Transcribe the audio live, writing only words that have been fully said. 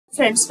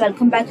Friends,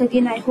 welcome back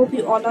again. I hope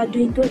you all are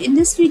doing good. In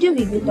this video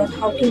we will learn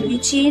how can we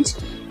change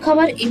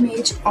cover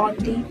image on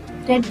the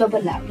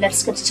Redbubble app.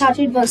 Let's get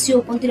started. Once you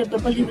open the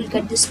Redbubble, you will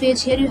get this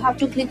page. Here you have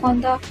to click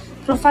on the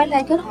profile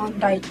icon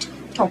on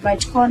top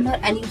right corner,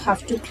 and you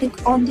have to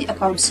click on the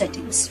account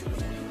settings.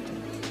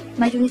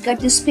 Now you will get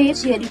this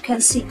page. Here you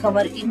can see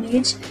cover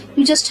image.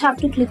 You just have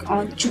to click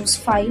on choose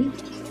file.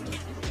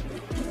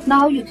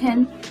 Now you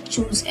can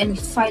choose any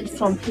file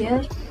from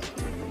here.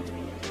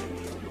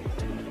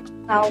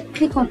 Now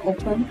click on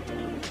open.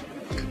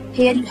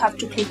 Here you have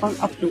to click on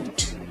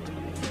upload.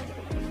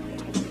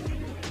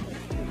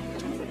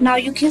 Now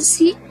you can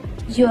see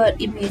your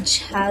image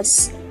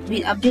has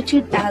been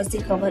updated as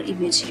the cover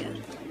image here.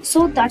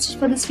 So that's it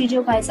for this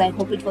video guys. I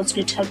hope it was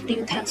great help to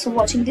you. Thanks for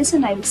watching this,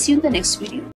 and I will see you in the next video.